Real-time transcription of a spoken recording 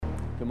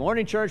Good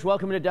morning, church.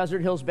 Welcome to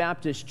Desert Hills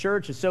Baptist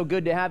Church. It's so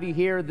good to have you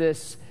here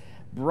this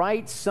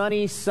bright,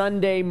 sunny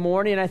Sunday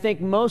morning. I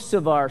think most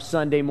of our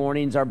Sunday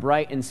mornings are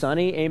bright and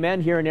sunny.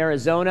 Amen. Here in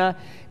Arizona.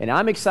 And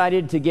I'm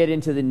excited to get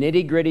into the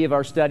nitty-gritty of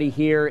our study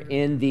here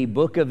in the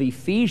book of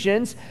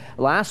Ephesians.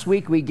 Last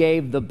week we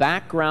gave the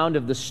background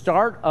of the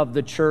start of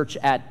the church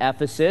at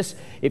Ephesus.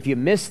 If you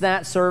missed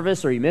that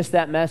service or you missed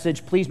that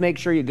message, please make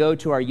sure you go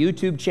to our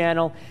YouTube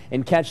channel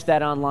and catch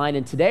that online.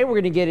 And today we're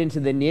going to get into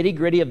the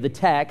nitty-gritty of the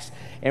text,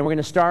 and we're going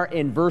to start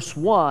in verse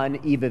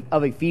 1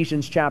 of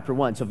Ephesians chapter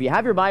 1. So if you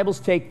have your Bibles,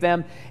 take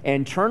them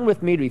and turn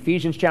with me to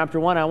Ephesians chapter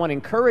 1. I want to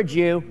encourage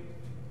you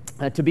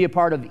to be a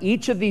part of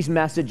each of these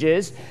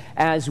messages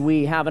as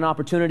we have an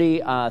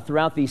opportunity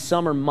throughout these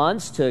summer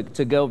months to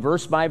go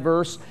verse by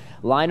verse,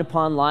 line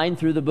upon line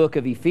through the book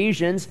of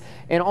Ephesians.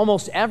 And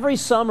almost every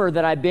summer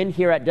that I've been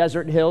here at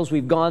Desert Hills,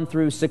 we've gone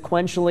through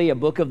sequentially a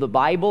book of the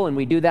Bible, and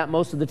we do that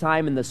most of the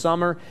time in the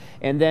summer.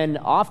 And then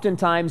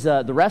oftentimes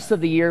the rest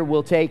of the year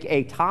we'll take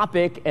a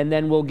topic and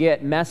then we'll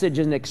get message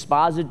and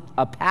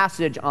a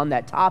passage on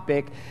that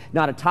topic,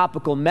 not a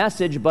topical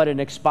message, but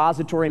an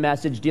expository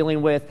message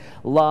dealing with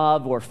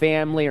love or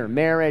family or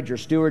marriage or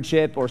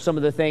stewardship or some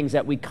of the things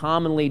that we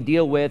commonly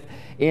deal with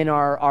in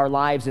our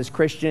lives as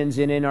Christians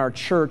and in our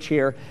church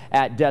here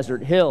at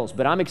Desert Hills.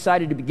 But I'm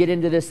excited to get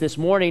into this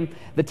morning.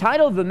 The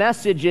title of the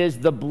message is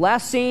The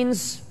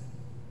Blessings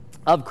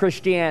of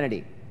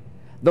Christianity.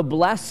 The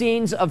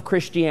Blessings of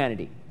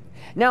Christianity.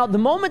 Now, the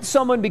moment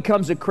someone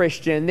becomes a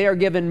Christian, they are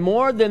given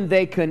more than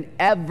they can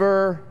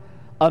ever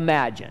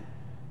imagine.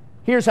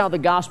 Here's how the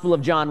Gospel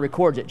of John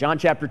records it. John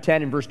chapter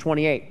 10 and verse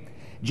 28.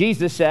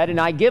 Jesus said, "And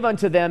I give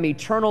unto them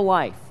eternal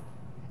life,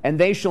 and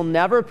they shall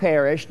never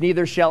perish,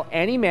 neither shall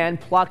any man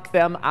pluck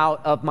them out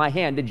of my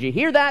hand." Did you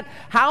hear that?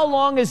 How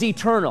long is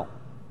eternal?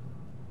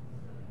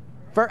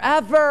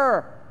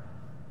 Forever.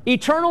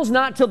 Eternal's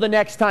not till the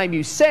next time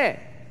you sin.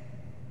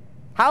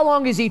 How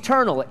long is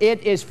eternal?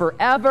 It is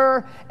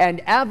forever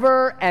and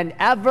ever and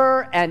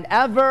ever and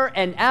ever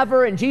and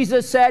ever. And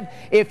Jesus said,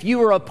 if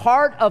you are a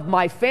part of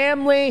my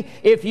family,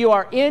 if you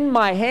are in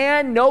my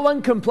hand, no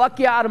one can pluck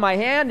you out of my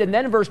hand. And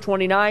then in verse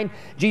 29,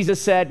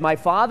 Jesus said, my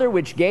Father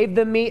which gave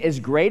them me is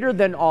greater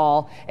than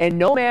all, and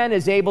no man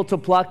is able to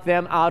pluck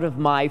them out of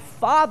my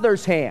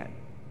Father's hand.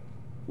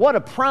 What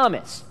a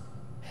promise.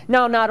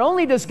 Now, not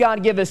only does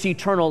God give us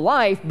eternal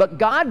life, but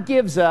God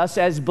gives us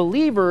as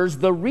believers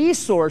the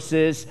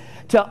resources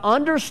to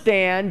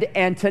understand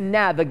and to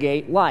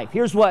navigate life.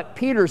 Here's what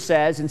Peter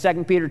says in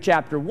 2 Peter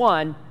chapter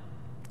 1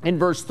 in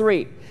verse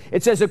 3.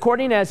 It says,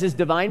 according as his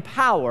divine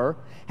power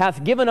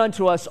hath given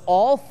unto us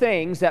all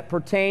things that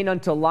pertain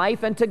unto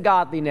life and to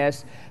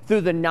godliness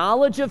through the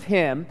knowledge of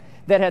him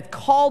that hath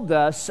called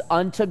us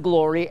unto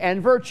glory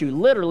and virtue.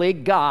 Literally,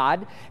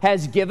 God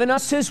has given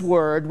us his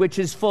word, which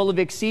is full of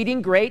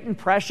exceeding great and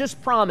precious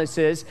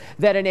promises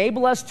that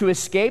enable us to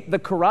escape the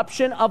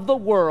corruption of the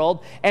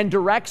world and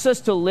directs us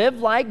to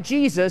live like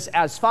Jesus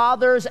as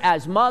fathers,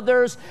 as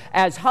mothers,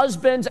 as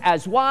husbands,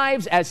 as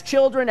wives, as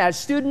children, as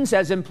students,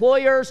 as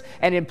employers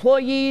and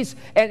employees.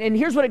 And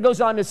here's what it goes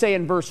on to say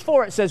in verse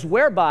 4. It says,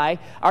 whereby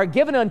are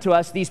given unto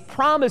us these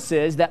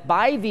promises, that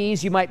by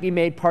these you might be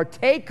made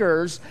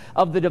partakers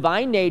of the divine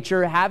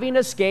nature, having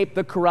escaped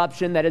the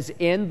corruption that is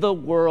in the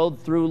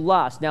world through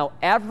lust. Now,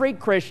 every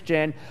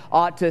Christian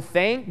ought to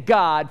thank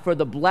God for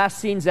the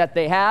blessings that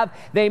they have.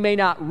 They may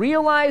not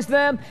realize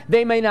them,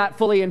 they may not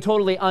fully and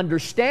totally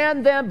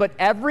understand them, but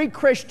every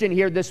Christian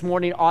here this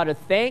morning ought to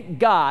thank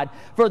God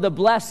for the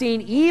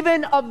blessing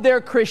even of their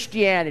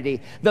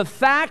Christianity. The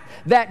fact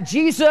that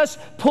Jesus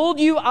pulled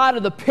you out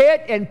of the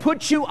pit and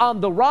put you on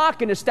the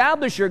rock and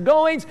established your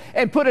goings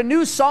and put a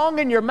new song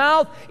in your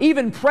mouth,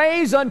 even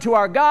praise unto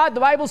our God.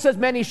 The Bible says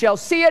many shall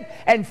see it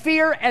and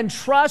fear and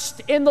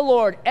trust in the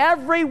Lord.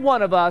 Every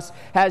one of us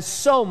has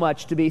so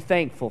much to be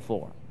thankful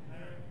for.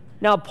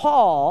 Now,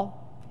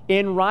 Paul,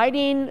 in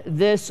writing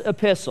this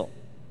epistle,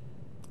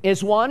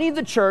 is wanting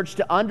the church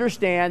to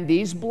understand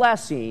these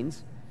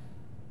blessings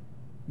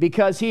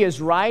because he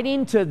is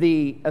writing to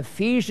the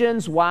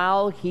Ephesians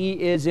while he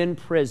is in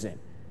prison.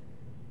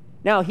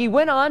 Now, he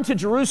went on to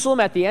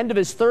Jerusalem at the end of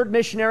his third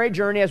missionary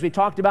journey, as we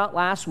talked about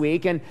last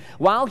week, and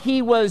while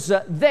he was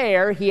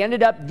there, he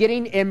ended up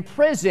getting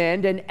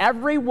imprisoned, and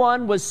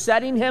everyone was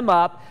setting him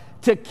up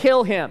to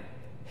kill him.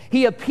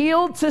 He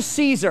appealed to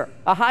Caesar,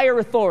 a higher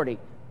authority.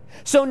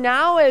 So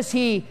now as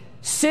he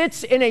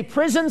sits in a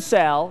prison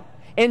cell,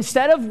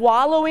 instead of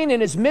wallowing in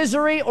his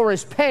misery or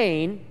his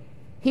pain,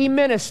 he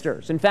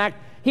ministers. In fact,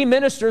 he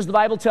ministers, the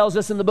Bible tells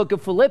us in the book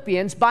of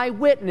Philippians, by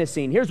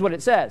witnessing. Here's what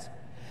it says.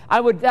 I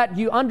would that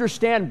you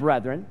understand,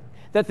 brethren,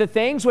 that the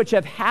things which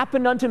have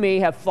happened unto me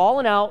have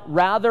fallen out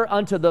rather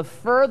unto the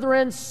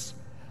furtherance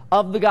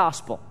of the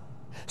gospel,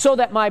 so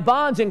that my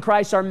bonds in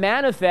Christ are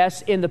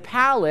manifest in the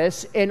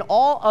palace in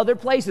all other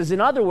places.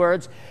 In other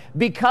words,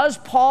 because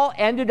Paul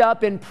ended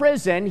up in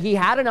prison, he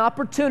had an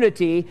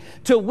opportunity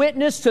to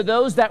witness to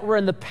those that were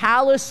in the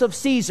palace of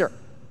Caesar.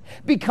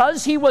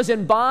 Because he was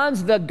in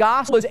bonds, the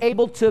gospel was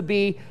able to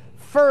be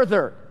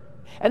furthered.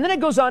 And then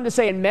it goes on to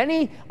say, and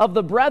many of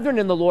the brethren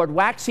in the Lord,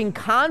 waxing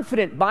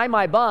confident by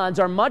my bonds,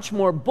 are much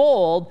more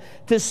bold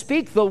to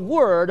speak the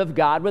word of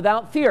God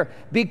without fear.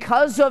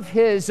 Because of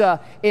his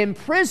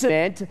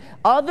imprisonment,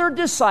 other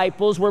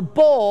disciples were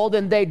bold,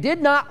 and they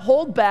did not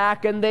hold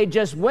back, and they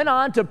just went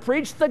on to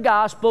preach the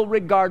gospel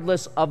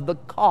regardless of the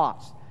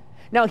cost.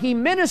 Now, he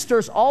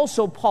ministers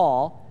also,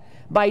 Paul,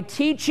 by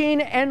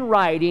teaching and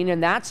writing,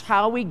 and that's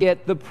how we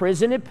get the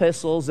prison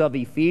epistles of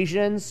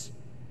Ephesians,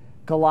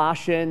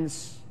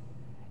 Colossians,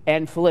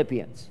 and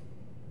Philippians.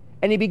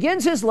 And he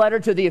begins his letter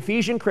to the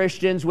Ephesian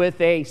Christians with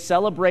a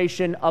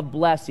celebration of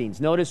blessings.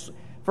 Notice,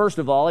 first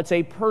of all, it's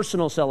a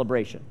personal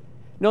celebration.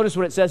 Notice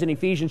what it says in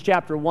Ephesians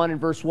chapter 1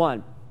 and verse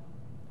 1.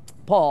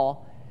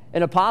 Paul,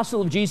 an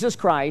apostle of Jesus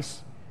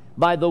Christ,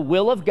 by the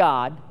will of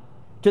God,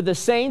 to the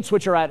saints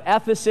which are at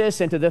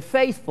Ephesus and to the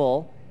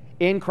faithful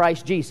in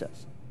Christ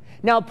Jesus.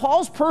 Now,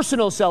 Paul's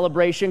personal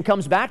celebration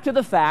comes back to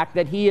the fact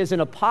that he is an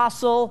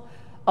apostle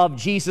of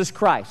Jesus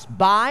Christ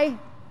by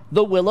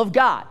the will of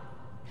God.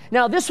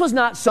 Now, this was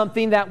not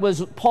something that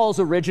was Paul's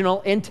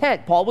original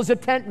intent. Paul was a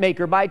tent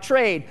maker by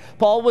trade.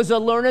 Paul was a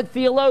learned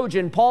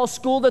theologian. Paul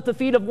schooled at the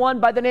feet of one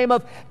by the name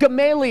of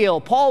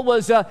Gamaliel. Paul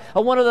was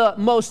one of the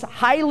most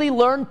highly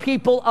learned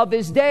people of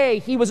his day.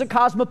 He was a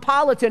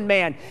cosmopolitan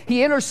man.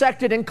 He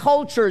intersected in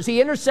cultures.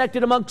 He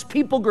intersected amongst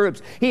people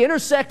groups. He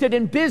intersected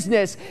in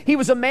business. He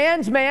was a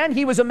man's man.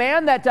 He was a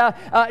man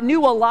that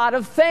knew a lot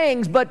of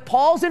things, but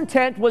Paul's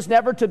intent was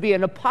never to be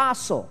an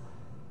apostle.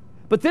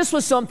 But this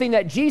was something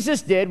that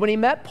Jesus did when he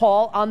met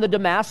Paul on the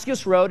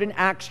Damascus Road in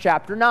Acts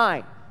chapter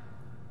 9.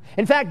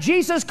 In fact,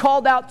 Jesus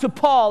called out to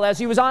Paul as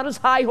he was on his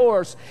high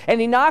horse, and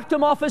he knocked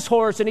him off his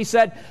horse, and he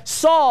said,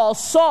 Saul,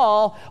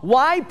 Saul,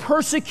 why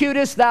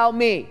persecutest thou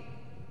me?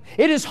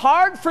 It is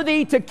hard for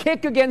thee to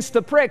kick against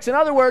the pricks. In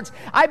other words,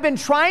 I've been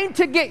trying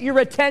to get your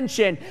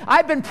attention.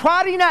 I've been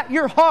prodding at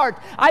your heart.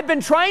 I've been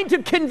trying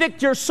to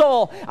convict your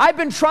soul. I've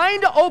been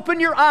trying to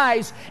open your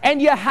eyes,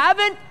 and you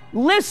haven't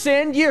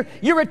listened.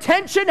 Your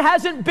attention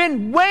hasn't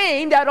been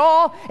waned at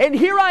all, and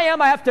here I am.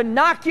 I have to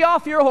knock you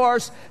off your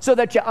horse so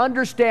that you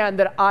understand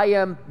that I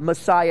am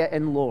Messiah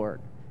and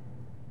Lord.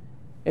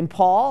 And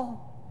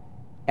Paul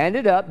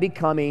ended up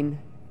becoming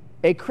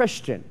a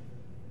Christian.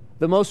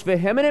 The most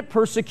vehement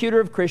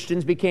persecutor of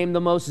Christians became the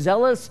most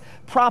zealous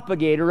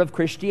propagator of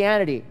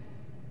Christianity.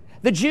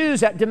 The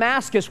Jews at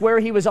Damascus, where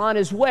he was on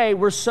his way,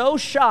 were so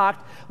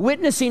shocked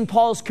witnessing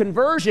Paul's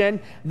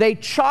conversion, they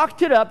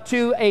chalked it up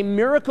to a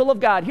miracle of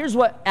God. Here's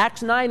what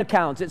Acts 9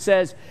 accounts. It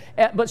says,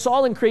 but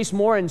Saul increased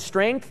more in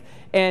strength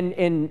and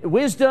in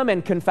wisdom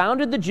and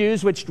confounded the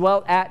Jews which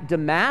dwelt at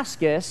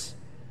Damascus,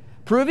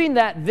 proving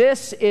that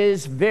this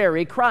is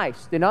very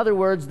Christ. In other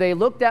words, they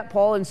looked at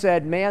Paul and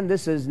said, man,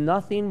 this is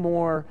nothing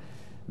more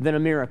than a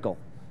miracle.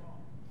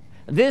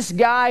 This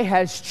guy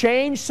has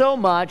changed so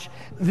much.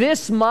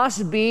 This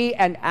must be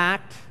an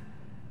act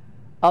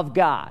of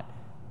God.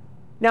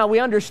 Now, we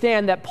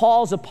understand that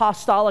Paul's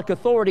apostolic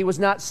authority was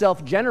not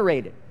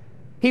self-generated.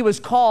 He was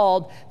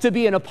called to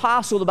be an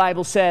apostle, the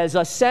Bible says,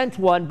 a sent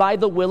one by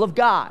the will of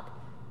God.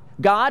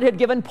 God had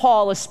given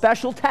Paul a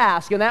special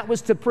task, and that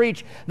was to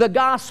preach the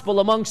gospel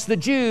amongst the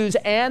Jews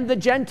and the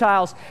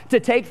Gentiles, to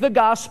take the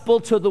gospel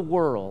to the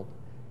world.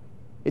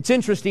 It's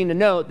interesting to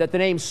note that the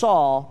name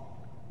Saul,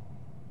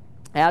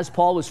 as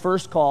Paul was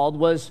first called,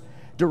 was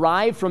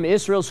derived from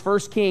Israel's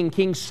first king,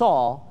 King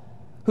Saul,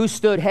 who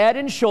stood head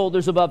and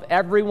shoulders above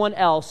everyone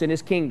else in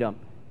his kingdom.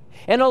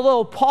 And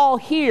although Paul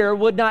here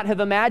would not have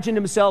imagined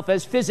himself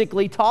as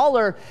physically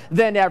taller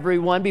than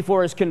everyone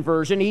before his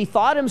conversion, he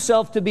thought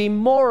himself to be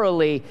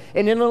morally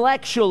and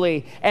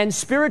intellectually and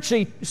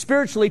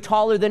spiritually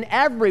taller than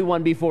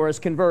everyone before his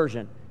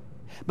conversion.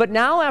 But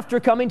now, after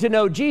coming to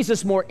know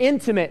Jesus more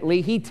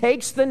intimately, he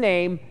takes the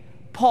name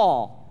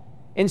Paul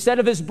instead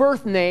of his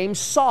birth name,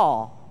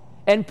 Saul.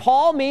 And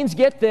Paul means,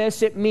 get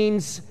this, it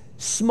means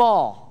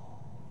small.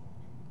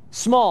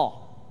 Small.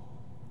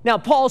 Now,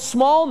 Paul's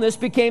smallness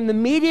became the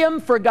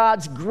medium for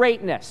God's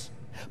greatness.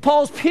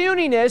 Paul's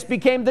puniness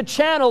became the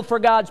channel for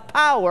God's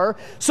power.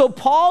 So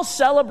Paul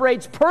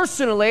celebrates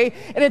personally,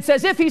 and it's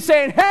as if he's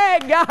saying, hey,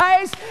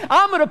 guys,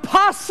 I'm an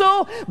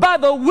apostle by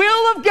the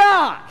will of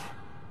God.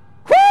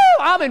 Woo!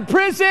 I'm in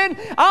prison.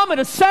 I'm in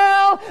a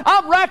cell.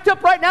 I'm racked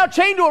up right now,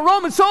 chained to a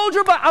Roman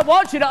soldier, but I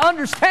want you to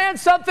understand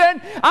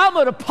something. I'm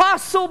an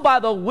apostle by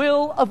the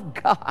will of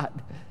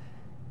God.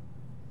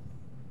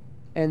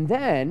 And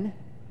then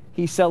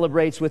he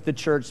celebrates with the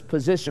church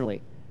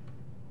positionally.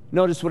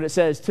 Notice what it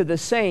says, to the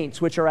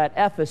saints which are at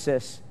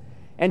Ephesus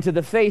and to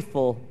the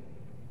faithful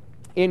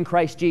in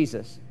Christ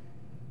Jesus.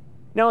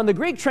 Now, in the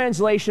Greek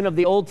translation of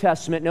the Old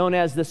Testament, known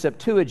as the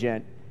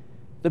Septuagint,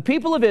 the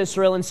people of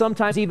Israel, and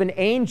sometimes even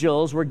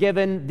angels, were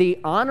given the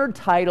honored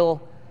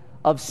title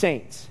of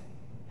saints.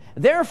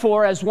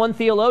 Therefore, as one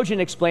theologian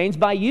explains,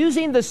 by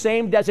using the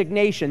same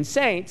designation,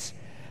 saints,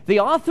 the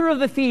author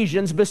of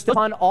Ephesians bestowed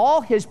on all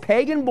his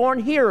pagan-born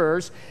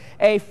hearers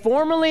a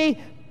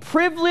formerly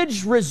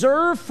privilege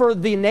reserved for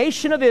the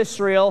nation of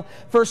Israel,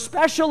 for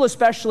special,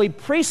 especially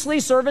priestly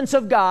servants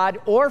of God,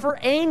 or for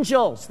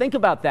angels. Think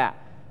about that.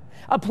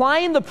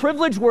 Applying the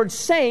privileged word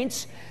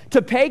saints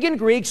to pagan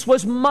Greeks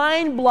was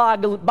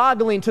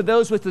mind-boggling to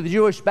those with the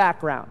Jewish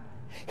background.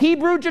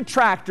 Hebrew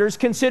detractors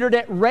considered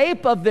it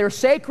rape of their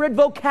sacred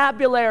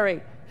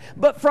vocabulary.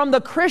 But from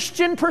the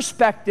Christian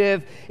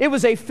perspective, it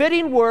was a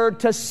fitting word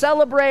to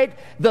celebrate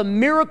the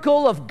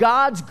miracle of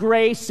God's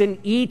grace in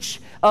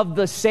each of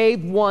the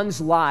saved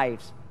ones'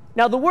 lives.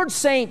 Now, the word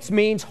saints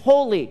means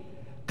holy,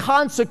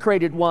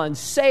 consecrated ones,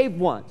 saved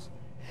ones.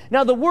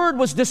 Now, the word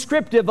was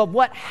descriptive of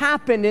what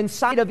happened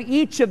inside of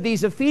each of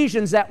these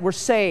Ephesians that were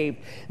saved.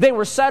 They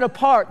were set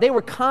apart. They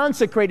were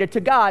consecrated to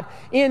God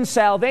in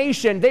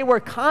salvation. They were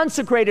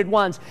consecrated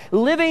ones,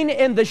 living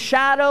in the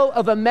shadow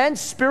of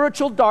immense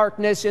spiritual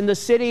darkness in the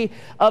city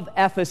of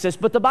Ephesus.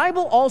 But the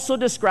Bible also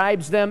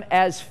describes them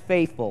as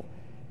faithful.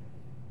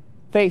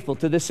 Faithful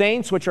to the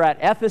saints which are at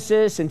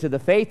Ephesus and to the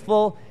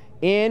faithful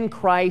in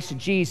Christ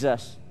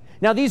Jesus.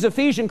 Now, these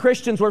Ephesian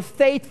Christians were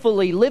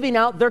faithfully living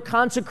out their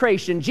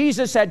consecration.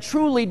 Jesus had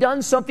truly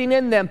done something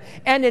in them,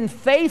 and in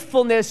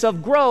faithfulness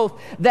of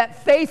growth,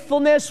 that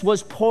faithfulness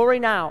was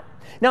pouring out.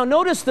 Now,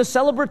 notice the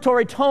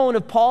celebratory tone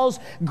of Paul's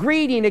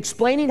greeting,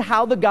 explaining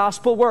how the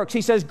gospel works.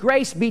 He says,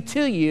 "Grace be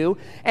to you,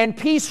 and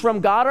peace from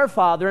God our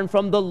Father and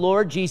from the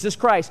Lord Jesus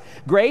Christ."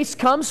 Grace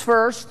comes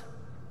first.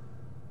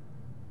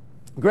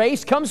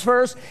 Grace comes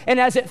first, and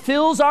as it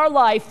fills our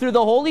life through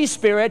the Holy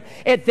Spirit,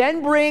 it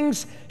then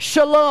brings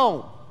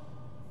shalom,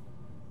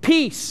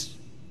 peace,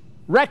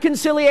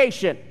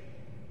 reconciliation,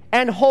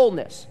 and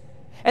wholeness.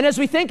 And as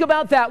we think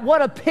about that,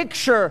 what a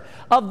picture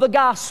of the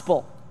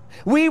gospel.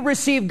 We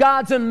receive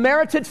God's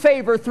unmerited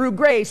favor through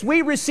grace.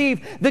 We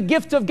receive the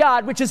gift of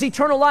God, which is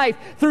eternal life,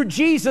 through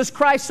Jesus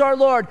Christ our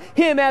Lord,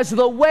 Him as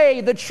the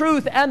way, the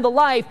truth, and the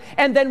life.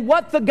 And then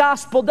what the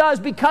gospel does,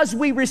 because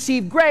we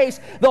receive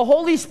grace, the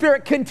Holy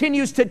Spirit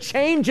continues to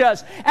change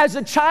us as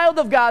a child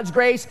of God's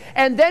grace.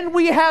 And then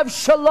we have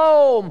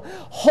shalom,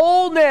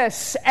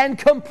 wholeness, and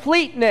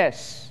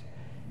completeness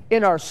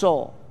in our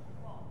soul.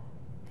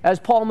 As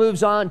Paul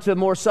moves on to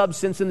more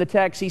substance in the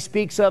text, he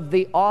speaks of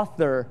the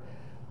author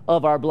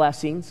of our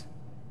blessings.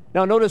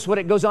 Now notice what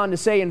it goes on to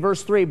say in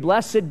verse 3.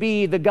 "Blessed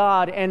be the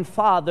God and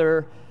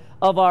Father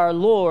of our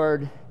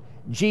Lord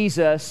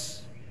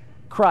Jesus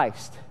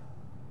Christ."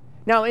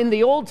 Now in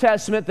the Old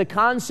Testament, the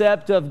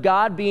concept of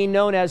God being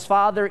known as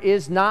Father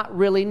is not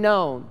really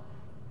known.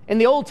 In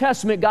the Old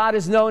Testament, God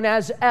is known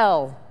as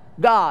El,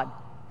 God.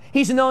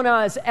 He's known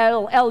as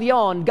El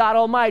Elyon, God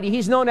Almighty.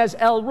 He's known as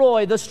El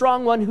Roy, the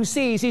strong one who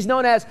sees. He's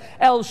known as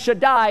El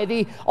Shaddai,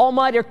 the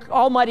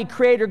Almighty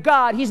Creator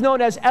God. He's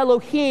known as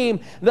Elohim,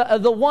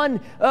 the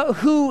one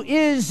who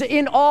is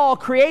in all,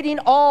 creating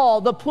all,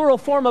 the plural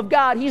form of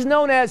God. He's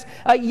known as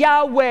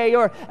Yahweh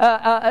or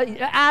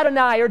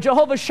Adonai or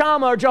Jehovah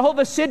Shammah or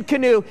Jehovah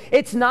Sidkenu.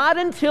 It's not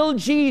until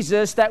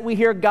Jesus that we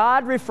hear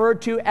God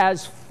referred to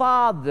as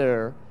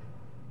Father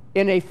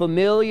in a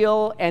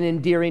familial and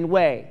endearing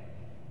way.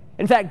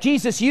 In fact,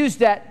 Jesus used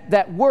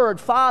that word,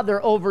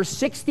 Father, over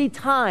 60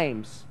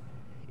 times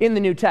in the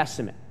New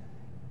Testament,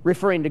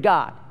 referring to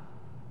God.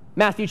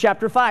 Matthew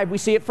chapter 5, we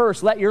see it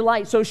first. "Let your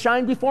light so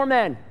shine before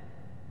men,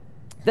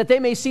 that they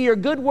may see your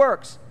good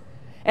works,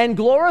 and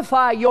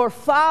glorify your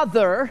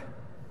Father,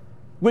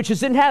 which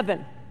is in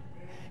heaven."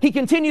 He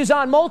continues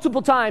on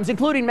multiple times,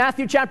 including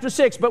Matthew chapter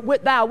 6, "But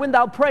when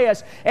thou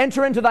prayest,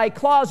 enter into thy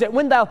closet.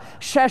 When thou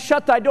shalt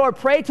shut thy door,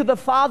 pray to the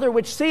Father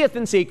which seeth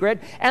in secret,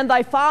 and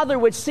thy Father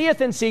which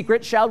seeth in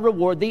secret shall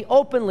reward thee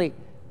openly."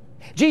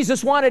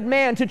 Jesus wanted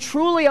man to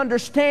truly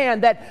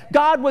understand that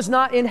God was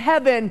not in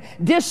heaven,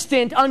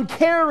 distant,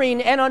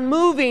 uncaring, and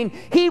unmoving.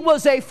 He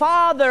was a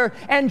father,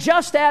 and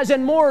just as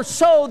and more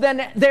so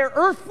than their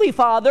earthly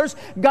fathers,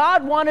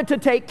 God wanted to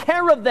take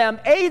care of them,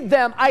 aid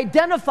them,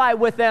 identify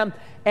with them,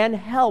 and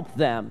help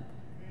them.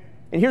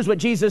 And here's what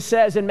Jesus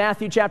says in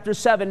Matthew chapter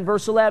 7,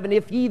 verse 11.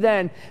 "If ye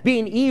then,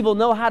 being evil,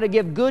 know how to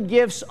give good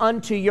gifts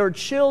unto your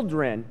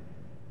children,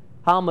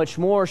 how much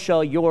more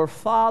shall your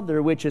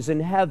Father which is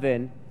in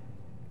heaven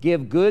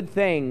give good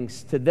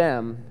things to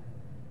them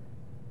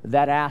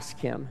that ask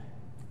Him?"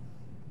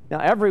 Now,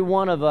 every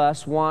one of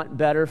us want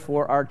better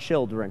for our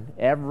children.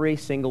 Every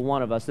single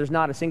one of us. There's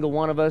not a single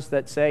one of us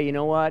that say, "You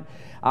know what?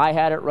 I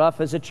had it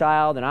rough as a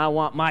child, and I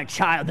want my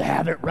child to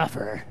have it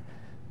rougher."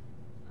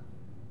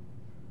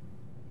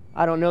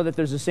 I don't know that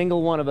there's a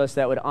single one of us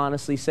that would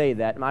honestly say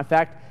that. In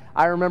fact,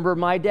 I remember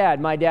my dad.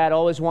 My dad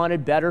always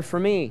wanted better for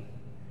me.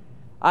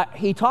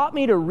 He taught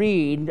me to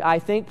read, I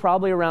think,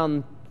 probably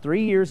around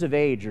 3 years of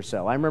age or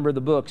so. I remember the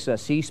books,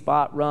 See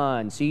Spot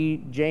Run,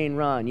 See Jane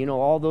Run,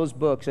 all those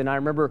books. And I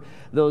remember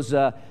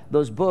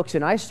those books,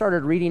 and I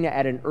started reading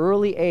at an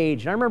early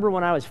age. And I remember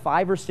when I was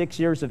 5 or 6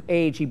 years of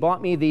age, he bought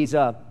me these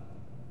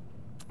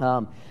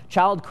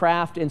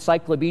Childcraft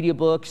encyclopedia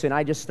books, and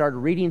I just started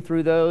reading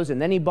through those.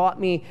 And then he bought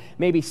me,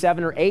 maybe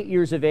 7 or 8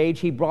 years of age,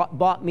 he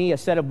bought me a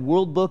set of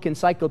World Book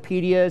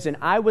encyclopedias, and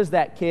I was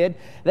that kid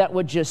that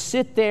would just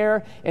sit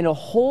there, and a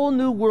whole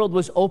new world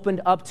was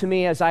opened up to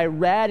me as I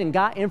read and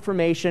got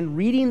information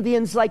reading the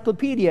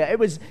encyclopedia. It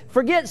was,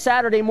 forget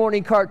Saturday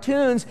morning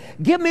cartoons,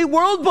 give me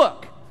World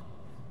Book.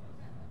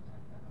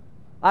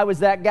 I was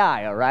that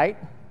guy, all right?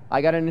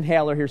 I got an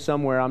inhaler here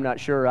somewhere. I'm not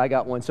sure. I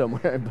got one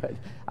somewhere, but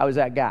I was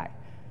that guy.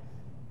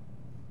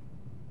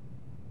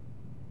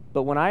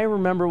 But when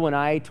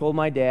I told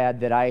my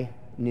dad that I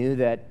knew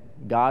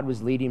that God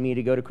was leading me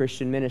to go to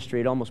Christian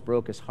ministry, it almost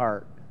broke his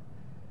heart.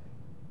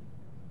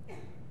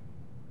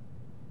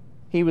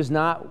 He was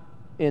not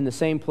in the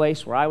same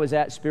place where I was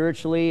at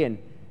spiritually, and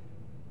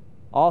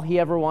all he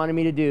ever wanted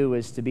me to do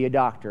was to be a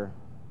doctor.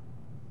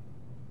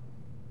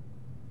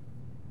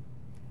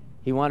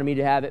 He wanted me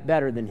to have it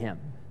better than him.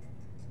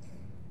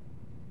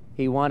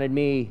 He wanted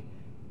me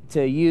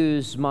to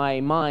use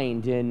my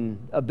mind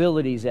and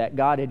abilities that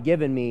God had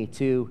given me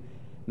to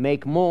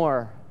make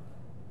more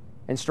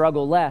and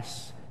struggle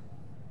less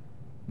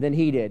than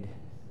he did.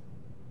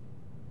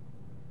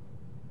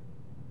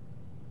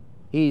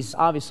 He's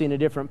obviously in a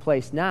different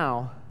place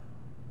now,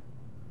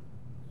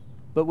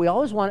 but we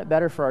always want it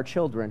better for our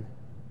children.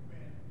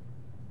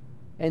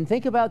 And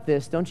think about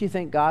this. Don't you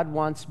think God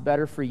wants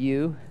better for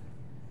you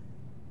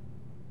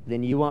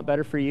than you want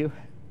better for you?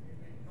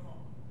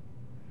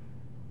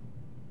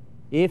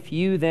 If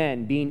you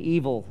then, being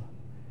evil,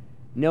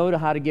 know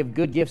how to give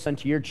good gifts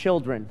unto your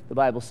children, the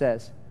Bible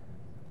says,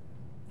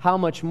 how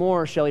much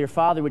more shall your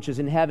Father which is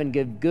in heaven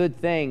give good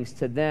things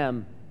to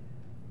them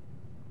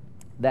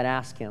that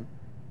ask him?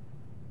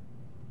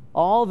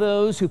 All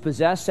those who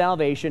possess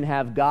salvation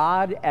have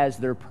God as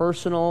their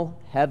personal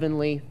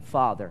heavenly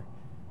Father.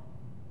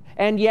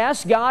 And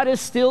yes, God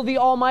is still the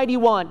Almighty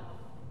One.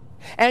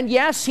 And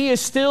yes, He is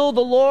still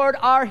the Lord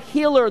our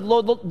healer,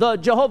 the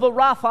Jehovah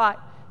Rapha.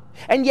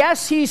 And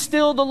yes, He's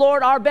still the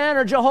Lord our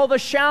banner, Jehovah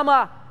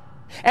Shammah.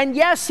 And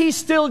yes, He's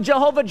still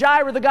Jehovah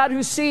Jireh, the God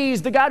who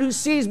sees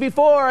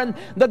before and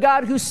the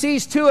God who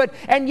sees to it.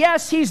 And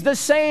yes, He's the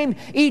same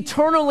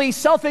eternally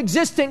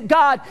self-existent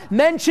God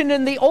mentioned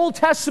in the Old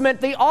Testament,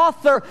 the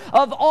author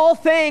of all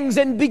things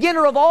and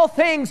beginner of all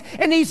things.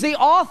 And He's the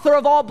author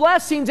of all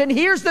blessings. And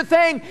here's the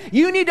thing,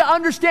 you need to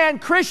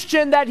understand,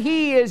 Christian, that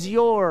He is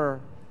your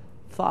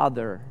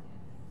Father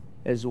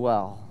as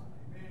well.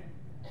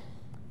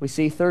 We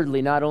see,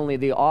 thirdly, not only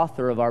the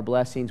author of our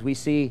blessings, we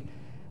see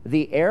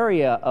the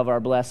area of our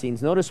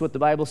blessings. Notice what the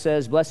Bible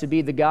says, "Blessed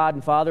be the God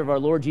and Father of our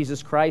Lord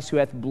Jesus Christ, who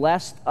hath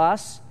blessed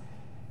us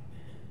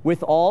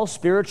with all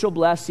spiritual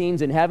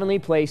blessings in heavenly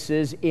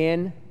places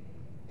in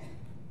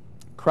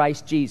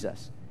Christ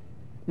Jesus."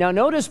 Now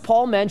notice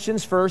Paul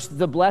mentions first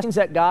the blessings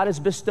that God has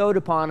bestowed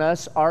upon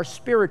us are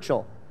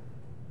spiritual.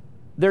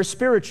 They're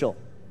spiritual.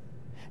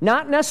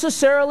 Not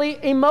necessarily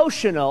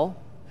emotional,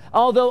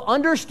 although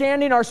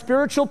understanding our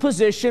spiritual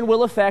position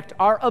will affect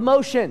our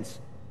emotions.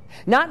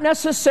 Not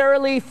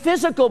necessarily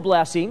physical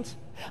blessings,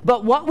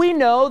 but what we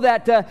know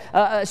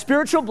that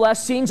spiritual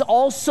blessings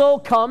also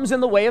comes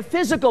in the way of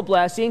physical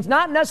blessings,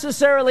 not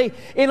necessarily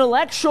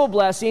intellectual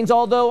blessings,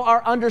 although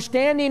our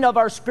understanding of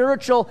our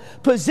spiritual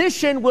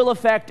position will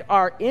affect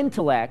our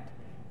intellect.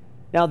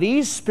 Now,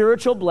 these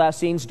spiritual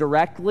blessings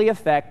directly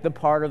affect the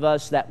part of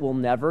us that will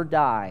never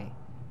die,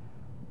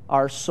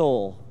 our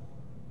soul,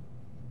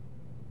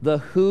 the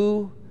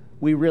who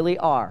we really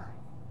are,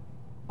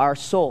 our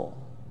soul.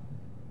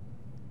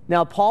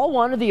 Now, Paul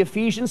wanted the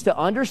Ephesians to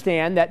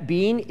understand that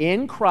being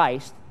in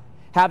Christ,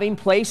 having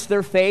placed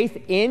their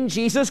faith in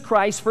Jesus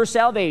Christ for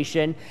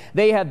salvation,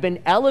 they have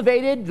been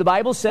elevated, the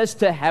Bible says,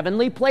 to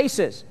heavenly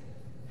places.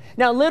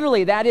 Now,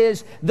 literally, that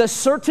is, the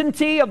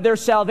certainty of their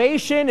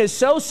salvation is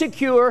so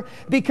secure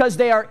because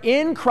they are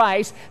in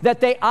Christ that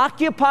they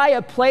occupy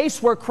a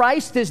place where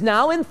Christ is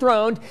now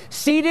enthroned,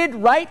 seated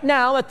right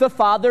now at the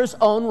Father's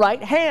own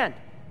right hand,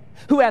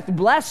 who hath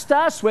blessed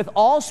us with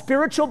all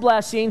spiritual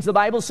blessings, the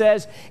Bible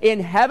says, in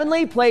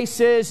heavenly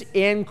places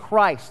in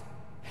Christ.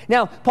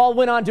 Now, Paul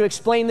went on to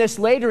explain this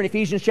later in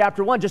Ephesians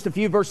chapter 1, just a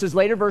few verses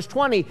later, verse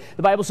 20.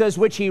 The Bible says,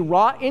 "Which He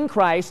wrought in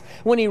Christ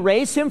when He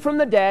raised Him from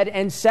the dead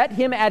and set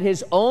Him at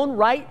His own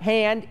right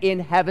hand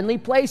in heavenly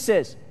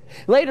places."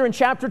 Later in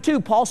chapter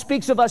 2, Paul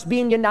speaks of us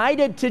being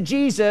united to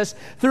Jesus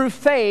through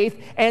faith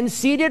and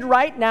seated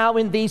right now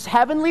in these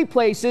heavenly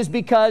places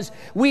because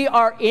we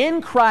are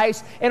in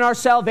Christ and our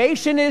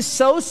salvation is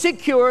so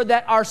secure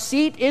that our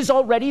seat is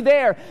already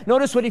there.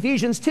 Notice what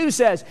Ephesians 2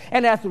 says,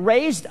 "And hath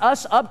raised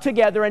us up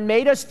together and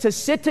made us to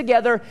sit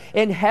together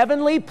in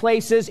heavenly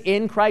places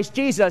in Christ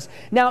Jesus."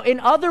 Now, in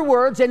other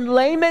words, in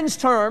layman's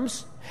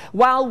terms,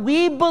 while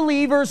we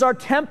believers are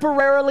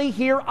temporarily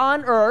here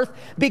on earth,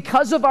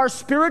 because of our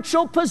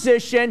spiritual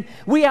position,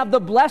 we have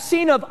the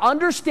blessing of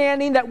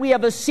understanding that we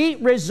have a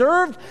seat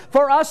reserved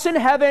for us in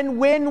heaven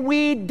when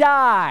we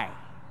die.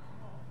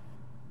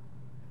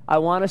 I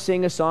want to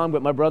sing a song,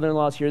 but my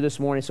brother-in-law is here this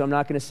morning, so I'm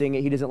not going to sing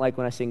it. He doesn't like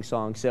when I sing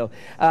songs. So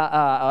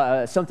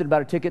something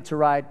about a ticket to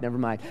ride, never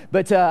mind.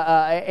 But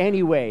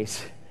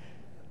anyways,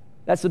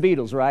 that's the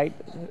Beatles, right?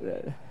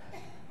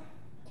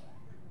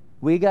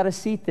 We got a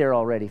seat there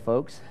already,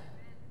 folks.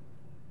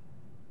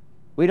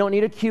 We don't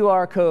need a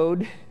QR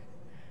code.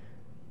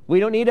 We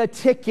don't need a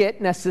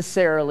ticket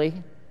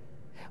necessarily.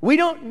 We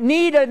don't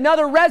need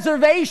another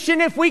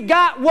reservation if we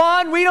got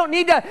one. We don't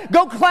need to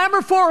go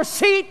clamor for a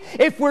seat.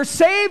 If we're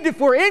saved,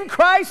 if we're in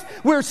Christ,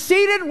 we're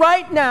seated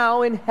right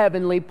now in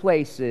heavenly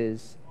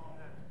places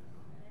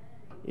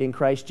in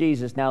Christ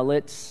Jesus. Now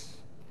let's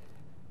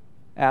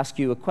ask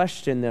you a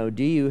question though.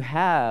 Do you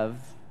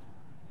have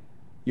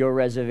your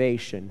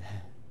reservation?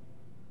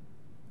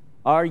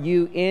 Are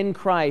you in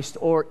Christ,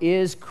 or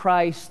is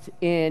Christ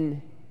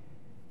in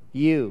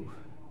you?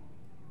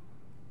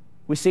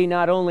 We see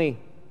not only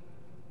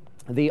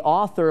the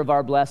author of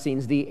our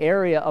blessings, the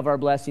area of our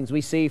blessings.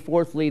 We see,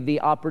 fourthly,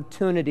 the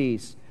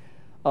opportunities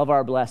of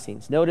our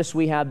blessings. Notice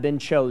we have been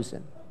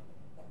chosen.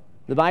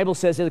 The Bible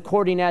says,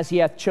 according as he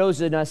hath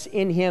chosen us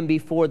in him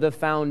before the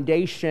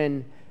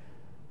foundation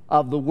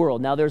of the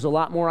world. Now, there's a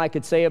lot more I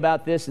could say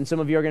about this, and some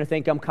of you are going to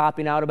think I'm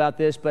copping out about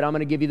this, but I'm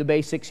going to give you the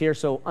basics here,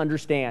 so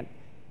understand.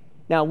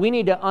 Now, we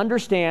need to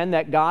understand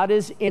that God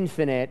is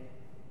infinite,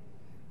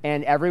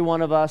 and every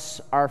one of us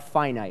are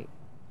finite.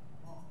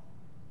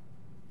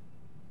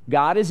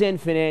 God is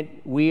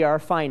infinite, we are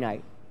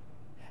finite.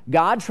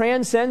 God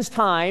transcends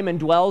time and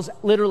dwells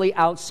literally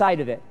outside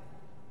of it.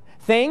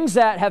 Things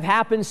that have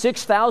happened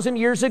 6,000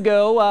 years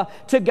ago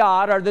to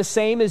God are the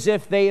same as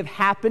if they have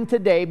happened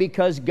today,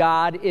 because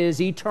God is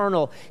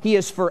eternal. He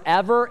is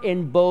forever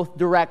in both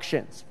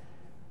directions.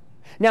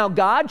 Now,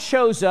 God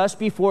chose us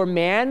before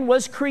man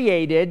was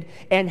created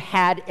and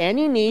had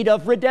any need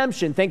of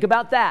redemption. Think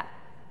about that.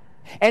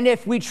 And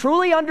if we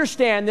truly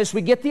understand this,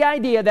 we get the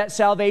idea that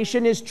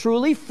salvation is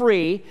truly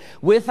free,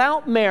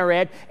 without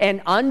merit,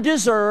 and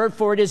undeserved,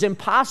 for it is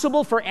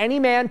impossible for any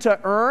man to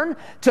earn,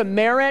 to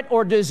merit,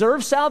 or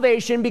deserve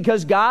salvation,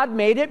 because God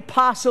made it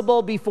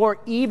possible before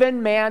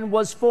even man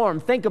was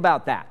formed. Think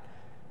about that.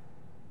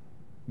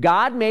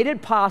 God made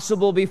it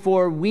possible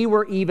before we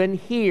were even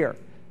here.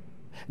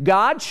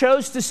 God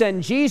chose to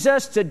send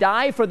Jesus to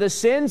die for the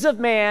sins of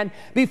man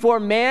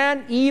before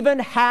man even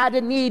had a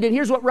need. And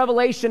here's what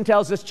Revelation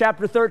tells us,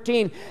 chapter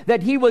 13,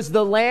 that he was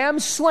the Lamb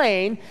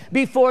slain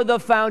before the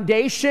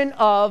foundation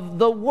of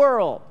the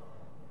world.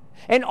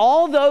 And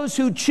all those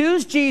who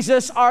choose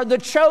Jesus are the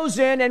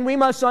chosen, and we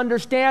must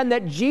understand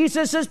that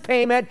Jesus'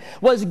 payment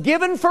was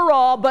given for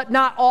all, but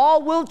not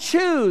all will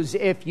choose,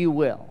 if you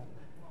will.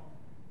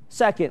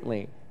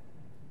 Secondly,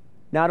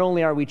 not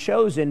only are we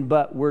chosen,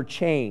 but we're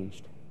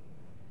changed.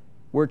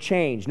 We're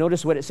changed.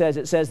 Notice what it says.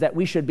 It says that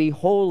we should be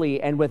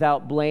holy and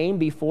without blame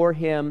before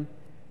him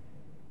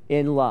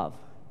in love.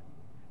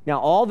 Now,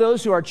 all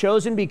those who are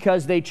chosen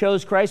because they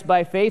chose Christ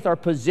by faith are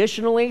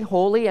positionally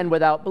holy and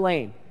without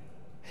blame.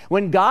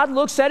 When God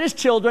looks at his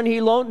children, he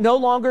no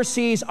longer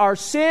sees our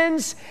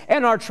sins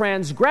and our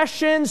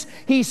transgressions.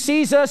 He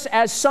sees us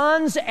as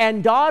sons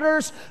and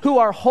daughters who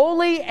are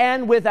holy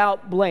and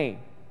without blame.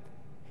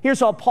 Here's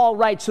how Paul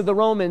writes to the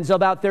Romans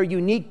about their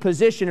unique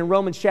position in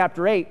Romans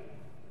chapter 8.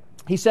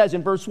 He says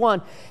in verse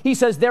 1, he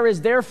says, "There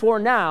is therefore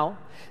now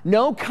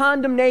no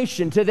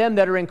condemnation to them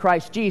that are in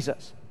Christ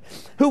Jesus,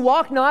 who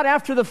walk not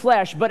after the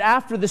flesh, but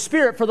after the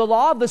Spirit. For the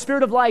law of the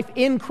Spirit of life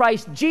in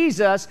Christ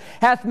Jesus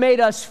hath made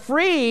us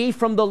free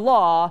from the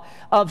law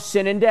of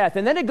sin and death."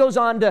 And then it goes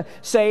on to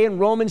say in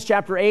Romans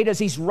chapter 8, as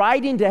he's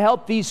writing to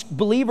help these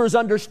believers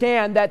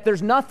understand that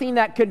there's nothing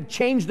that could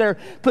change their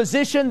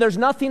position, there's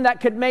nothing that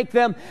could make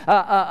them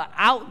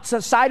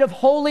outside of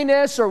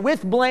holiness or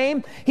with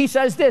blame. He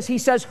says this, he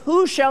says,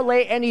 "Who shall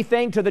lay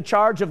anything to the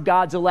charge of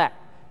God's elect?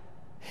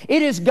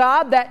 It is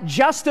God that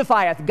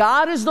justifieth."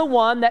 God is the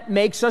one that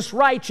makes us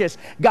righteous.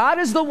 God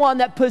is the one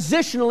that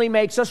positionally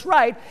makes us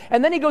right.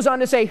 And then he goes on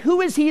to say,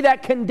 "Who is he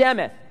that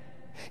condemneth?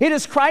 It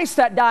is Christ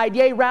that died,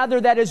 yea, rather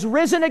that is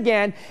risen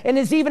again, and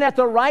is even at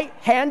the right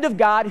hand of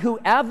God, who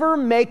ever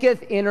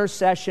maketh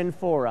intercession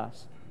for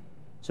us."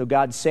 So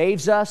God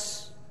saves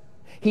us.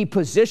 He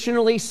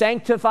positionally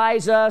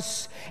sanctifies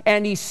us,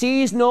 and he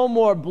sees no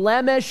more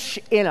blemish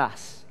in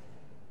us.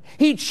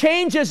 He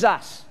changes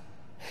us.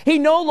 He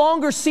no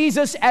longer sees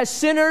us as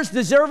sinners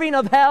deserving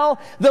of hell,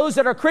 those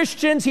that are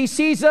Christians. He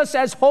sees us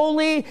as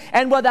holy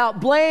and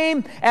without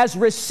blame, as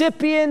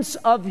recipients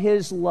of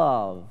his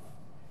love.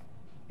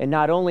 And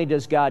not only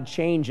does God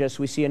change us,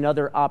 we see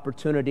another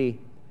opportunity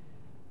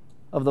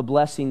of the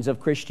blessings of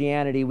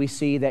Christianity. We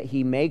see that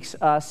he makes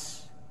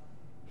us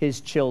his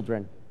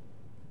children.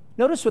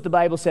 Notice what the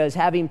Bible says,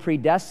 "Having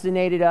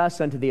predestinated us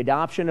unto the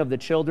adoption of the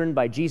children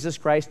by Jesus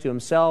Christ to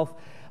himself,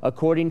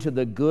 according to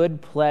the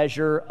good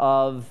pleasure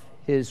of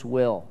his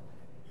will."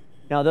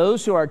 Now,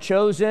 those who are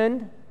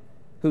chosen,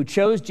 who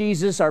chose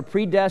Jesus, are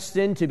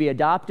predestined to be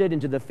adopted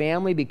into the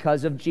family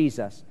because of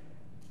Jesus.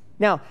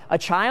 Now, a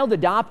child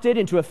adopted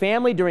into a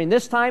family during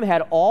this time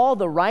had all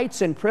the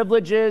rights and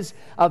privileges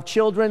of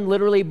children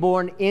literally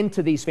born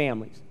into these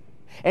families.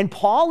 And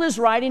Paul is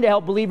writing to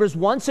help believers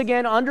once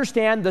again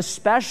understand the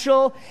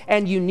special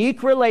and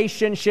unique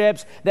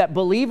relationships that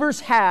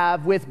believers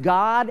have with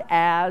God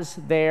as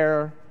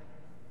their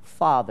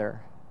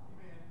Father.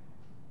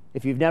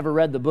 If you've never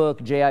read the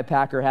book, J.I.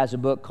 Packer has a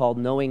book called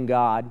Knowing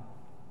God.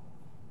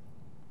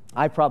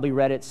 I probably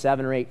read it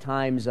 7 or 8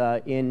 times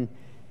in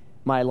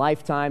my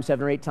lifetime,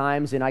 7 or 8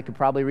 times, and I could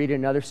probably read it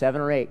another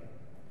 7 or 8.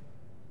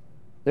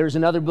 There's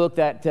another book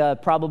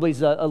that probably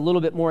is a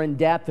little bit more in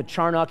depth.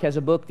 Charnock has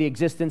a book, The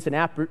Existence and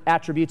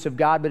Attributes of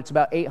God, but it's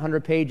about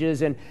 800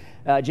 pages, and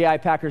J.I.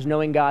 Packer's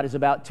Knowing God is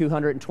about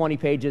 220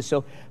 pages,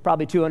 so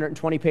probably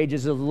 220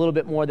 pages is a little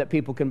bit more that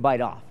people can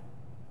bite off.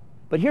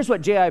 But here's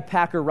what J.I.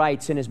 Packer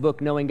writes in his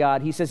book, Knowing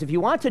God. He says, if you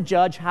want to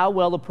judge how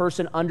well a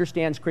person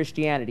understands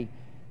Christianity,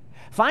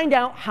 find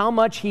out how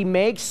much he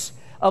makes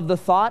of the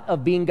thought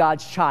of being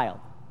God's child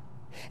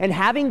and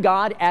having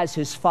God as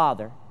his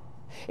father.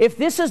 If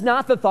this is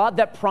not the thought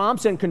that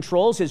prompts and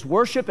controls his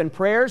worship and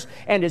prayers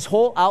and his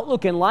whole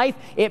outlook in life,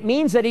 it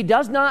means that he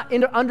does not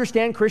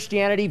understand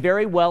Christianity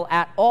very well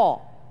at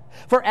all.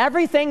 For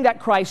everything that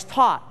Christ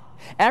taught,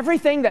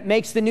 everything that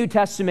makes the New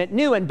Testament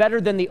new and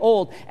better than the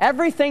Old,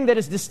 everything that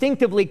is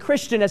distinctively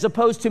Christian as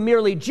opposed to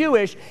merely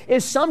Jewish,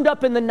 is summed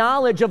up in the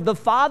knowledge of the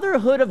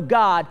fatherhood of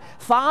God.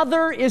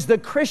 Father is the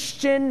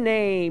Christian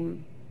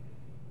name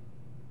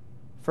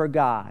for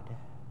God.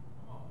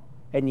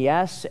 And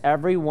yes,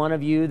 every one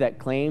of you that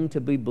claim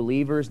to be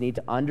believers need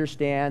to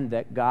understand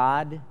that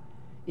God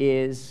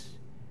is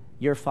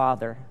your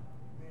Father.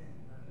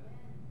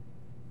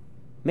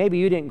 Maybe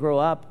you didn't grow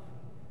up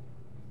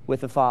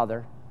with a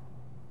father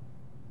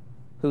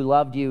who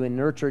loved you and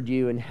nurtured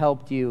you and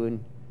helped you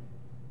and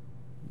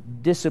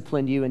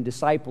disciplined you and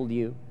discipled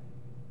you.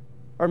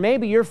 Or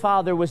maybe your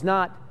father was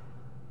not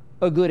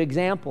a good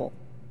example.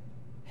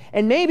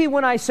 And maybe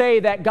when I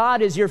say that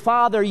God is your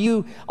father,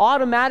 you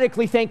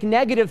automatically think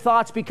negative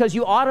thoughts because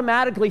you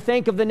automatically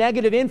think of the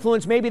negative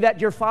influence maybe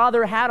that your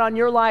father had on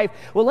your life.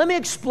 Well, let me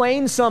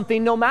explain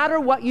something. No matter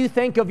what you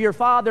think of your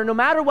father, no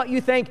matter what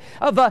you think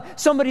of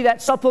somebody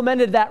that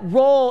supplemented that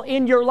role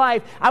in your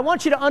life, I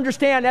want you to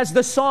understand, as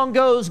the song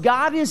goes,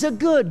 God is a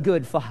good,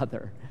 good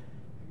father.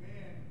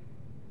 Amen.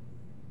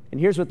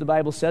 And here's what the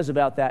Bible says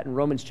about that in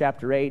Romans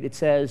chapter 8. It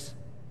says,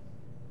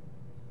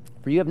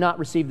 for you have not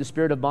received the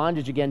spirit of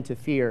bondage again to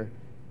fear,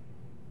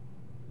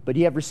 but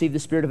ye have received the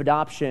spirit of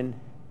adoption,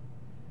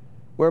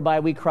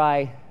 whereby we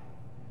cry,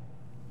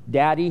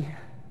 Daddy,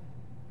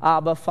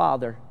 Abba,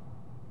 Father.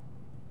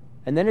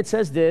 And then it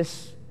says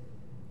this,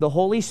 the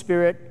Holy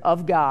Spirit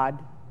of God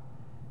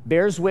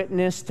bears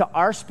witness to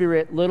our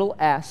spirit, little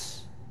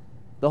s.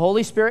 The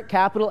Holy Spirit,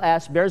 capital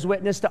S, bears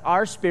witness to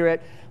our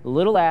spirit,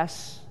 little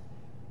s,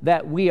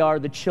 that we are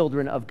the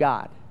children of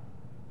God.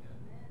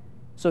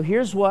 So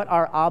here's what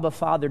our Abba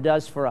Father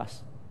does for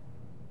us.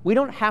 We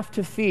don't have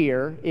to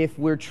fear if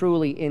we're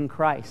truly in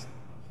Christ.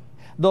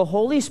 The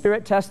Holy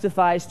Spirit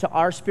testifies to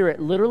our spirit,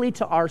 literally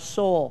to our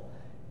soul.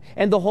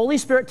 And the Holy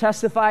Spirit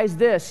testifies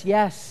this,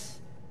 yes,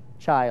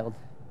 child.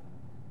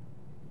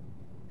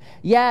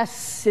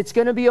 Yes, it's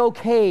going to be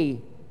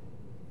okay,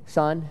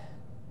 son.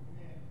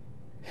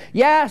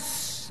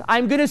 Yes,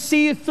 I'm going to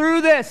see you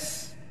through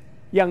this,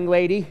 young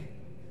lady.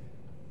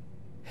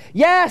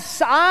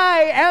 Yes,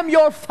 I am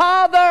your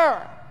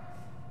father.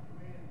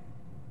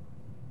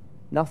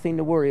 Nothing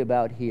to worry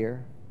about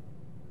here.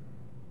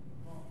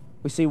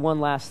 We see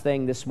one last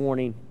thing this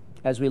morning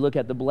as we look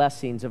at the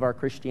blessings of our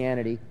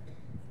Christianity.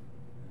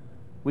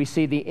 We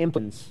see the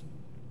importance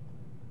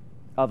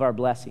of our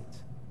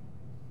blessings.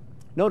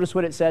 Notice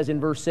what it says in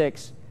verse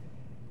 6.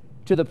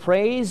 To the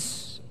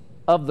praise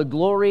of the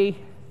glory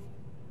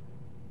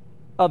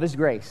of His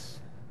grace.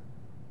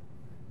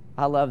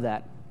 I love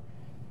that.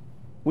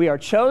 We are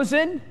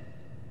chosen,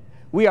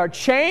 we are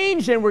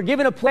changed, and we're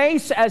given a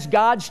place as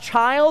God's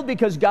child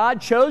because God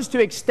chose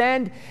to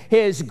extend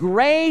His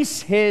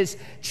grace, His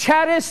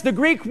charis, the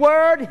Greek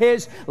word,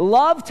 His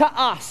love to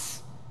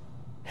us.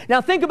 Now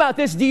think about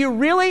this. Do you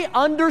really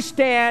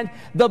understand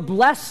the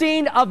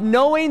blessing of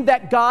knowing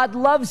that God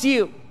loves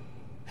you?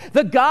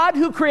 The God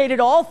who created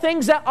all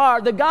things that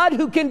are, the God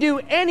who can do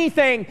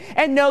anything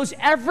and knows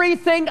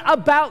everything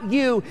about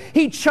you,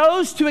 He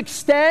chose to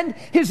extend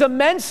His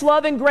immense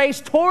love and grace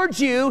towards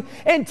you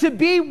and to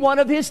be one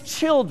of His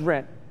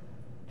children.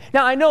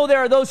 Now, I know there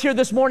are those here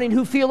this morning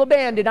who feel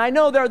abandoned. I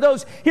know there are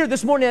those here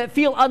this morning that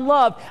feel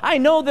unloved. I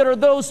know there are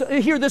those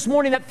here this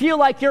morning that feel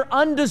like you're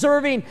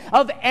undeserving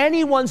of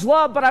anyone's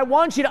love. But I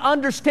want you to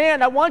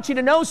understand, I want you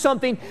to know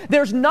something.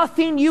 There's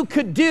nothing you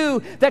could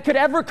do that could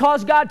ever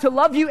cause God to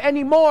love you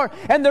anymore.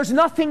 And there's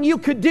nothing you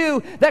could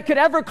do that could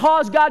ever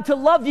cause God to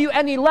love you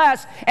any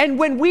less. And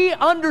when we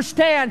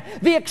understand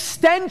the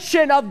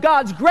extension of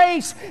God's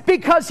grace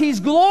because He's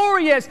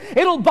glorious,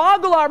 it'll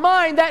boggle our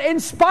mind that in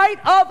spite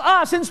of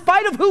us, in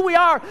spite of who we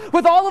are,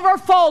 with all of our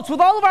faults, with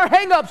all of our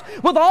hang-ups,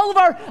 with all of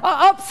our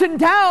ups and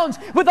downs,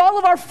 with all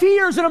of our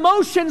fears and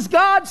emotions,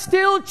 God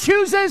still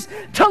chooses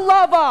to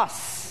love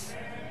us.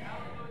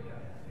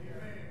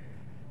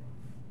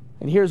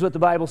 And here's what the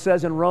Bible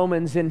says in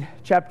Romans in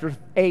chapter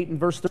 8 and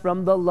verse 3,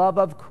 from the love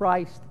of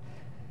Christ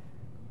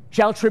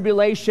shall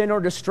tribulation or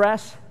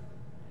distress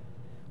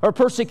or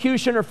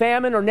persecution or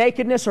famine or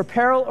nakedness or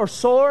peril or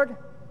sword,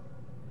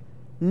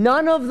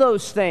 none of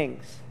those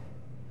things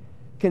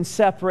can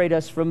separate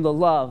us from the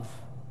love,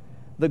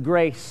 the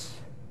grace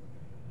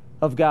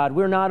of God.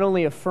 We're not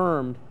only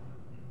affirmed,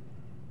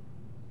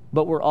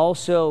 but we're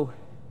also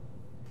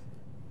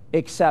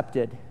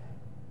accepted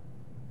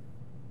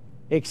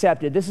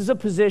accepted. This is a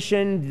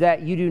position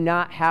that you do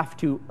not have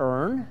to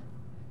earn.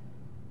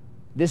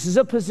 This is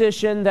a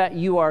position that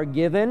you are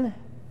given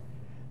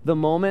the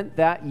moment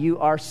that you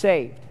are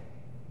saved.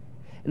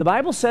 And the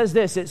Bible says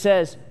this, it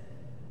says,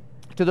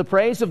 to the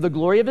praise of the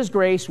glory of his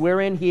grace,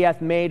 wherein he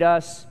hath made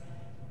us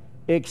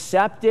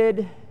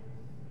accepted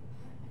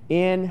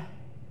in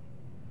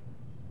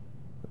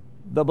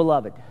the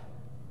beloved.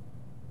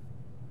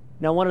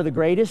 Now, one of the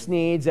greatest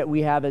needs that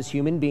we have as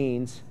human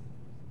beings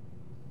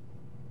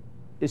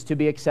is to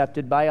be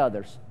accepted by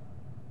others.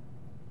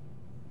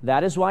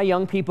 That is why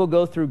young people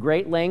go through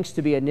great lengths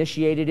to be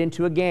initiated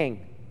into a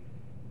gang.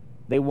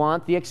 They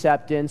want the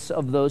acceptance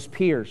of those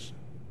peers.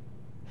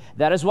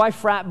 That is why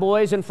frat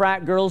boys and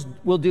frat girls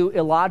will do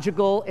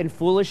illogical and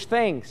foolish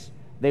things.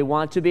 They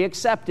want to be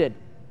accepted.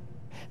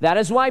 That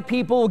is why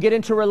people will get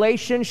into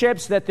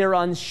relationships that they're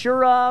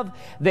unsure of.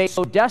 They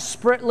so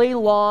desperately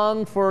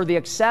long for the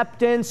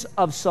acceptance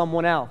of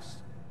someone else.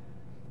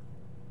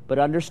 But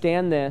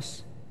understand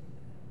this,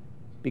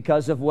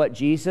 because of what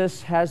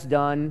Jesus has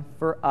done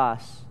for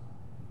us,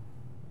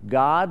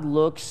 God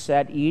looks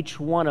at each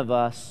one of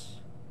us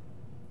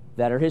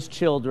that are his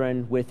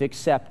children with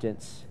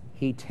acceptance.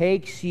 He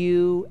takes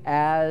you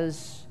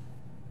as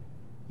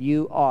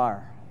you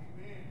are,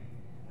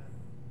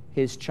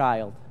 his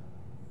child.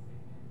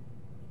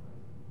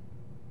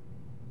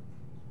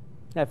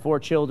 I have 4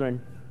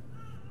 children.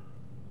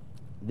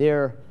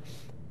 They're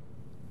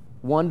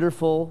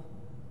wonderful,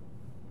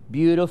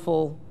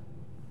 beautiful,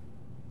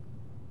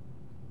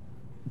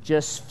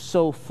 just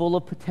so full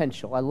of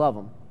potential. I love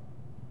them.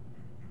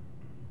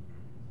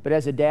 But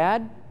as a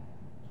dad,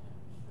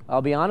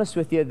 I'll be honest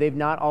with you, they've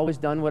not always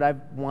done what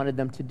I've wanted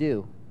them to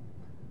do.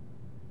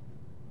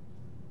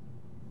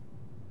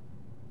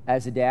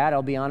 As a dad,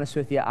 I'll be honest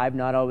with you, I've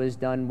not always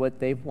done what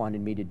they've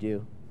wanted me to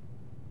do.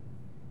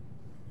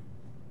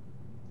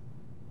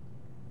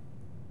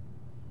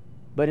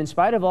 But in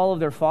spite of all of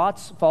their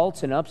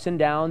faults and ups and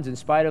downs, in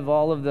spite of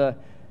all of the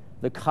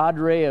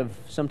cadre of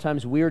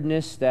sometimes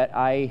weirdness that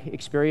I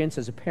experience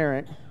as a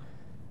parent,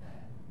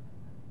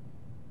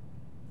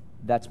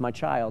 that's my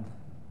child.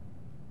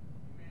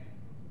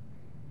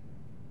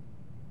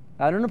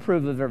 I don't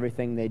approve of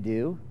everything they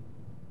do.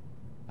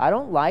 I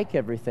don't like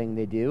everything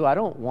they do. I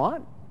don't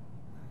want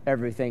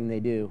everything they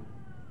do.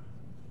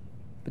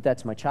 But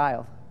that's my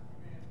child.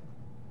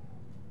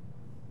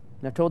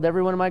 And I've told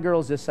every one of my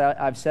girls this.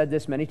 I've said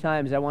this many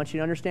times. I want you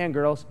to understand,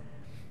 girls,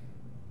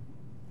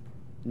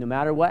 no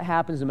matter what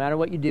happens, no matter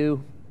what you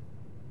do,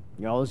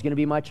 you're always going to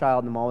be my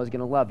child, and I'm always going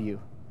to love you.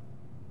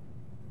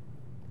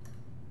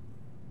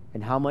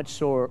 And how much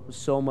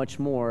so much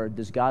more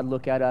does God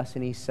look at us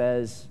and he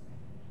says,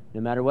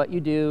 no matter what you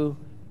do,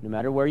 no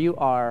matter where you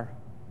are,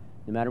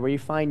 no matter where you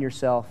find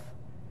yourself,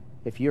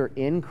 if you're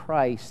in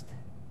Christ,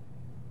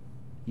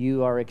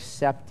 you are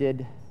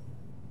accepted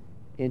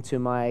into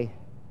my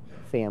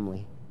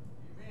family.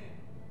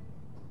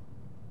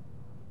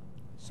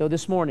 So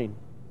this morning,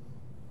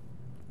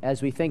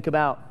 as we think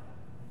about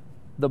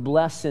the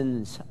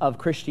blessings of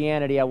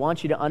Christianity, I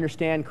want you to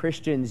understand,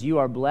 Christians, you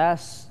are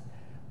blessed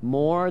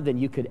more than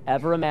you could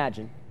ever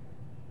imagine.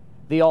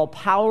 The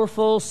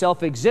all-powerful,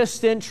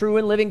 self-existent, true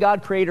and living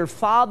God, Creator,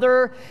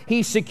 Father,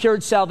 he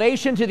secured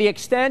salvation to the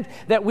extent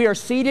that we are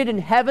seated in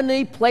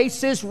heavenly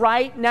places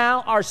right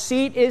now. Our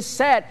seat is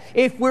set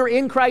if we're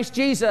in Christ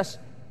Jesus.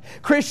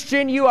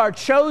 Christian, you are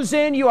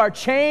chosen, you are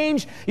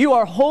changed, you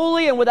are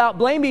holy and without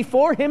blame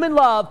before him in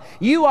love.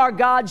 You are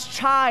God's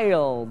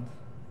child.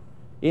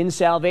 In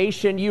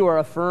salvation, you are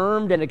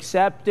affirmed and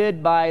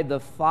accepted by the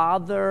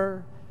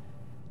Father.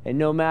 And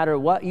no matter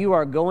what you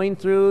are going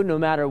through, no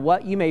matter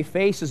what you may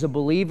face as a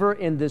believer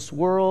in this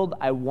world,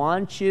 I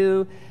want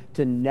you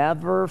to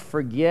never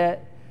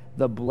forget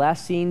the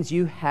blessings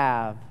you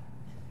have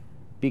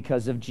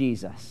because of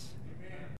Jesus.